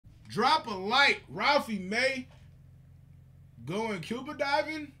Drop a like. Ralphie May going Cuba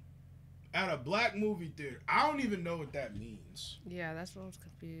diving at a black movie theater. I don't even know what that means. Yeah, that's what I was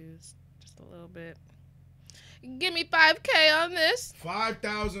confused. Just a little bit. Give me 5K on this.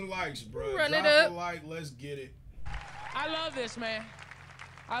 5,000 likes, bro. Run Drop it up. a like. Let's get it. I love this, man.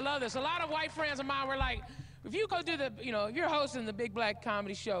 I love this. A lot of white friends of mine were like, if you go do the, if you're hosting the big black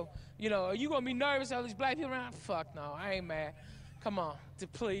comedy show, are you going to be nervous all these black people around? Fuck no, I ain't mad. Come on,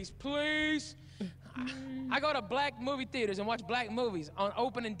 please. I go to black movie theaters and watch black movies on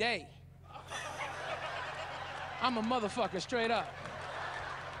opening day. I'm a motherfucker, straight up.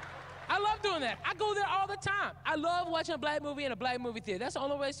 I love doing that. I go there all the time. I love watching a black movie in a black movie theater. That's the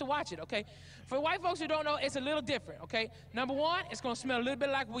only way to watch it, okay? For white folks who don't know, it's a little different, okay? Number one, it's gonna smell a little bit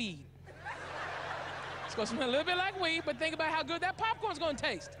like weed. It's gonna smell a little bit like weed, but think about how good that popcorn's gonna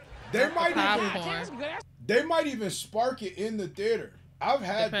taste. They might even spark it in the theater. I've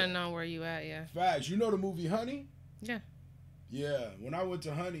had depending on where you at, yeah. Facts. You know the movie Honey? Yeah. Yeah. When I went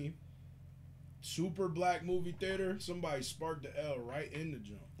to Honey, super black movie theater, somebody sparked the L right in the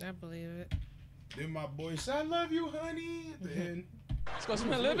joint. I believe it. Then my boy said, "I love you, honey." At the end. It's gonna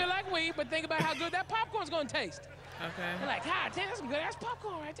smell a little bit like weed, but think about how good that popcorn's gonna taste. Okay. You're like, God damn, that's some good ass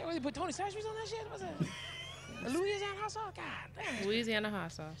popcorn right there. They put Tony Sashers on that shit? What's that? Louisiana hot sauce? God damn. Louisiana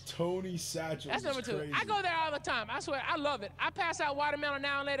hot sauce. Tony Satchel. That's number two. Crazy. I go there all the time. I swear, I love it. I pass out watermelon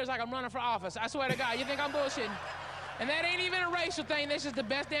now and later. It's like I'm running for office. I swear to God. You think I'm bullshitting? And that ain't even a racial thing. That's just the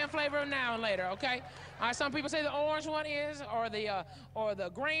best damn flavor of now and later, okay? All right, some people say the orange one is, or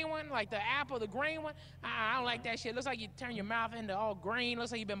the green one, like the apple, the green one. I don't like that shit. Looks like you turn your mouth into all green.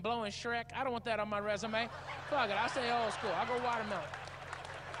 Looks like you've been blowing Shrek. I don't want that on my resume. Fuck it, I stay old school. I go watermelon.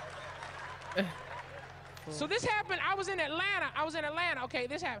 So this happened, I was in Atlanta. Okay,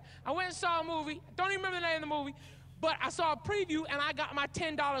 this happened. I went and saw a movie. Don't even remember the name of the movie, but I saw a preview and I got my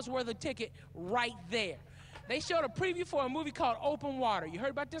 $10 worth of ticket right there. They showed a preview for a movie called Open Water. You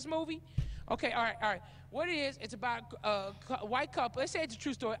heard about this movie? Okay, all right. What it is, it's about a white couple. They say it's a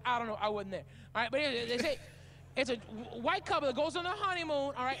true story. I don't know. I wasn't there. All right, but they say it's a white couple that goes on their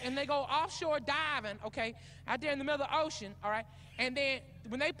honeymoon, all right, and they go offshore diving, okay, out there in the middle of the ocean, all right, and then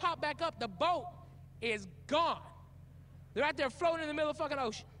when they pop back up, the boat is gone. They're out there floating in the middle of the fucking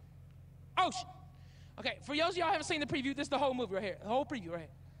ocean. Okay, for those of y'all who haven't seen the preview, this is the whole movie right here. The whole preview right here.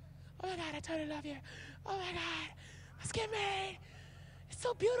 Oh my God, I totally love you. Oh my God, let's get married. It's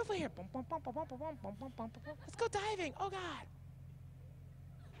so beautiful here. Let's go diving. Oh God.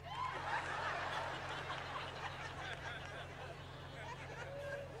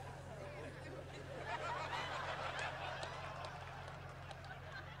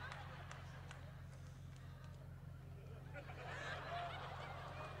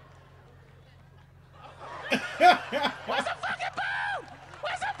 Where's the fucking boat?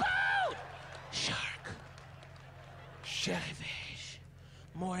 Where's the boat? Shark, jellyfish,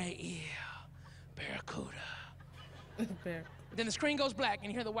 moray eel, barracuda. Bear. Then the screen goes black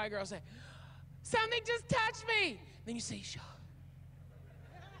and you hear the white girl say, "Something just touched me." Then you say, "Shark."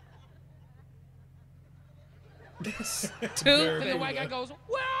 Then the white guy goes,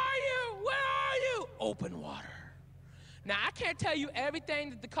 "Where are you? Where are you?" Open water. Now, I can't tell you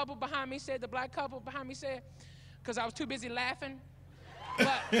everything that the couple behind me said, the black couple behind me said, because I was too busy laughing.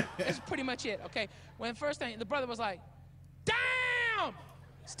 But that's pretty much it, okay? When the first thing, the brother was like, "Damn!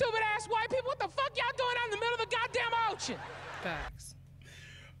 Stupid-ass white people, what the fuck y'all doing out in the middle of the goddamn ocean?" Facts.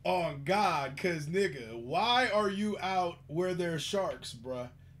 On God, cause nigga, why are you out where there's sharks,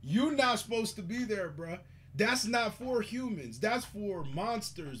 bruh? You not supposed to be there, bruh. That's not for humans. That's for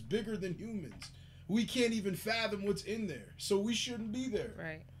monsters bigger than humans. We can't even fathom what's in there, so we shouldn't be there.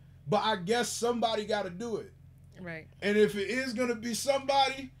 Right. But I guess somebody got to do it. Right. And if it is gonna be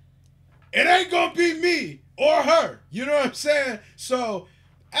somebody, it ain't gonna be me or her. You know what I'm saying? So,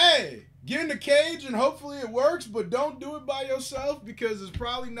 hey, get in the cage and hopefully it works, but don't do it by yourself because it's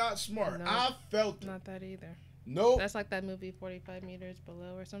probably not smart. Nope. I felt it. Not that either. Nope. That's like that movie 45 Meters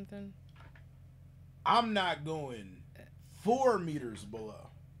Below or something. I'm not going 4 meters below.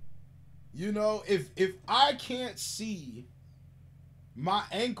 You know, if I can't see my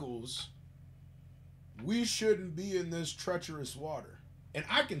ankles, we shouldn't be in this treacherous water. And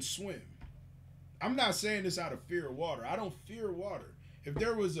I can swim. I'm not saying this out of fear of water. I don't fear water. If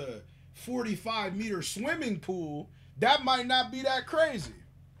there was a 45-meter swimming pool, that might not be that crazy.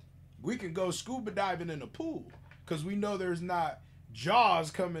 We can go scuba diving in a pool because we know there's not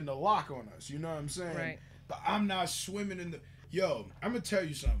jaws coming to lock on us. You know what I'm saying? Right. But I'm not swimming in the... Yo, I'm going to tell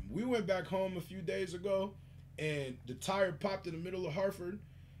you something. We went back home a few days ago, and the tire popped in the middle of Hartford,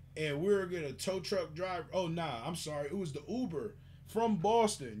 and we were going to tow truck drive. Oh, nah, I'm sorry. It was the Uber from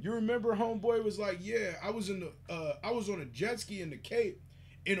Boston. You remember homeboy was like, yeah, I was on a jet ski in the Cape,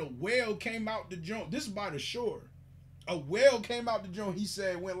 and a whale came out the joint. This is by the shore. A whale came out the joint. He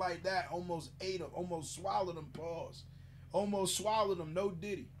said went like that, almost ate him, almost swallowed him. Pause. Almost swallowed him. No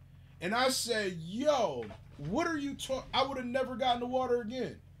diddy. And I said, yo, what are you talking? I would have never gotten in the water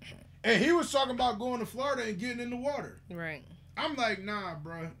again. And he was talking about going to Florida and getting in the water. Right. I'm like, nah,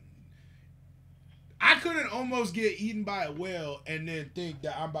 bro. I couldn't almost get eaten by a whale and then think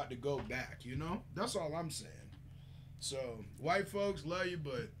that I'm about to go back, you know? That's all I'm saying. So, white folks, love you,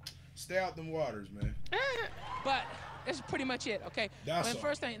 but stay out them waters, man. But that's pretty much it, okay? That's when all.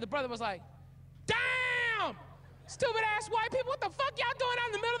 first thing, the brother was like, damn! Stupid ass white people, what the fuck y'all doing out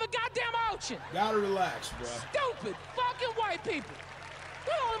in the middle of the goddamn ocean? Gotta relax, bro. Stupid fucking white people.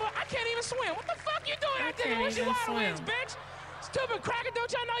 I can't even swim. What the fuck you doing out there? What's your water wings, bitch? Stupid cracker,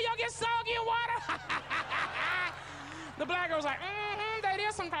 don't y'all know y'all get soggy in water? The black girl was like, that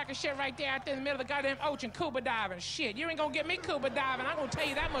is some cracker shit right there out there in the middle of the goddamn ocean, scuba diving. Shit, you ain't gonna get me scuba diving. I'm gonna tell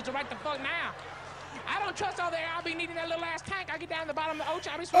you that much right the fuck now. I don't trust all that. I'll be needing that little ass tank. I get down to the bottom of the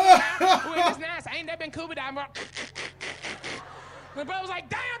ocean. I'll be swimming around. Ooh, it's nice. I ain't never been scuba diving. My brother was like,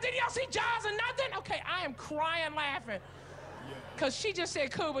 damn, did y'all see Jaws or nothing? Okay, I am crying laughing. Because she just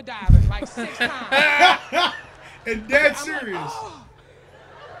said scuba diving like 6 times. And dead I'm serious. Like,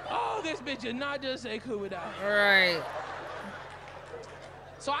 oh, this bitch did not just say scuba diving. Right.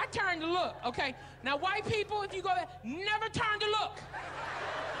 So I turned to look, okay? Now, white people, if you go there, never turn to look.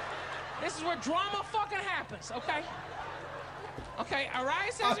 This is where drama fucking happens, okay? Okay, all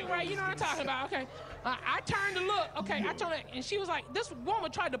right, Cedric, right? You know what I'm talking about, okay? I turned to look, okay? I turned, and she was like, this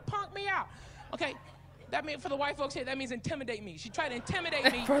woman tried to punk me out, okay? That means, for the white folks here, that means intimidate me. She tried to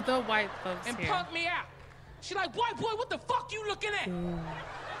intimidate me. For the white folks and here. punk me out. She like, white boy, what the fuck you looking at?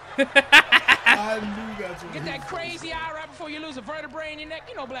 I knew that's what Get that crazy eye right before you lose a vertebrae in your neck.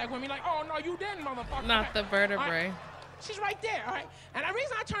 You know black women like, oh, no, you didn't, motherfucker. Not the vertebrae. She's right there, all right? And the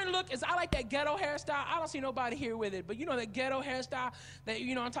reason I turn to look is I like that ghetto hairstyle. I don't see nobody here with it, but you know that ghetto hairstyle that,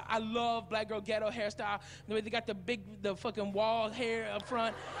 you know, I love black girl ghetto hairstyle. The way they got the fucking wall hair up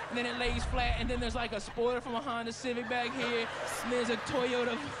front, and then it lays flat, and then there's like a spoiler from a Honda Civic back here, and there's a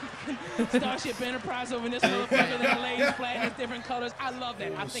Toyota Starship Enterprise over in this motherfucker that lays flat and it's different colors. I love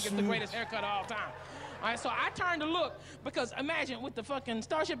that. I think it's the greatest haircut of all time. All right, so I turned to look because imagine with the fucking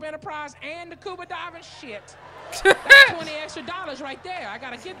Starship Enterprise and the scuba diving shit. That's 20 extra dollars right there. I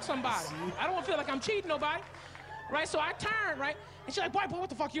gotta get somebody. I don't feel like I'm cheating nobody. Right, so I turned, right? And she's like, white boy, what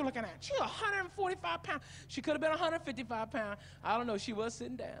the fuck you looking at? She's 145 pounds. She could have been 155 pounds. I don't know, she was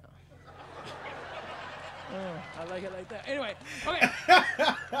sitting down. I like it like that. Anyway, okay.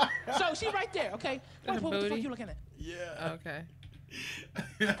 So she right there, okay? White boy, what the fuck you looking at? Yeah. Okay.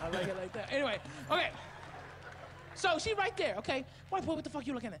 I like it like that. Anyway, okay. So she right there, okay? White boy, what the fuck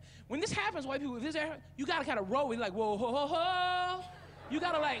you looking at? When this happens, white people, if this happens, you gotta kind of roll with like, whoa, ho, ho, ho. You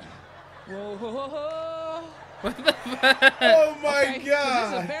gotta like, whoa, ho, ho, ho. What the fuck? Oh my Okay?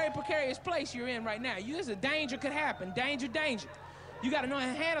 God. This is a very precarious place you're in right now. There's a danger could happen. Danger, danger. You gotta know how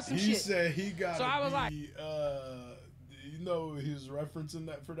to handle some shit. He said he got So I was like, you know he was referencing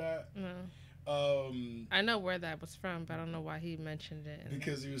that for that? No. Um, I know where that was from, but I don't know why he mentioned it.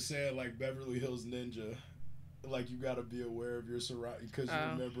 Because he was saying like Beverly Hills Ninja, like you got to be aware of your surroundings. Because you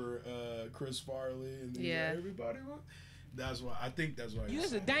remember Chris Farley and everybody. That's why I think that's why.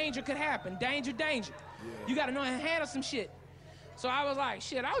 there's a danger could happen. Danger, danger. Yeah. You gotta know how to handle some shit. So I was like,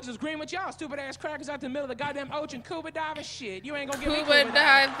 shit, I was just agreeing with y'all stupid ass crackers out in the middle of the goddamn ocean, scuba diving shit. You ain't gonna get me Scuba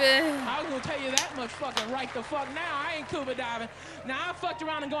diving. I was gonna tell you that much fucking right the fuck now. I ain't scuba diving. Now I fucked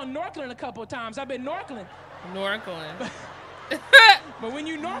around and gone snorkeling a couple of times. I've been snorkeling. Snorkeling. But when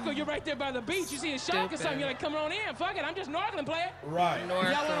you snorkel, you're right there by the beach. You see a shark or something, you're like, come on in. Fuck it, I'm just snorkeling, player. Right. Y'all want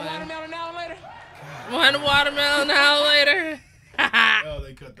a watermelon now later? One watermelon now later. Oh,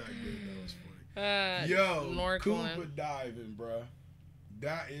 they cut that good. That was funny. Yo, snorkeling. scuba diving, bro.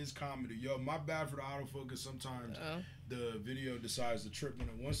 That is comedy. Yo, my bad for the autofocus. Sometimes the video decides to trip when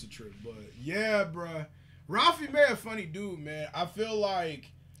it wants to trip. But yeah, bro. Ralphie May a funny dude, man. I feel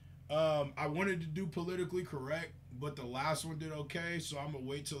like I wanted to do politically correct, but the last one did okay. So I'm going to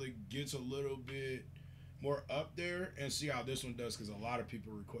wait till it gets a little bit more up there and see how this one does, because a lot of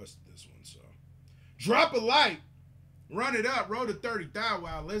people requested this one. So drop a like. Run it up. Roll to 30,000.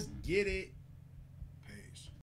 Wow, let's get it.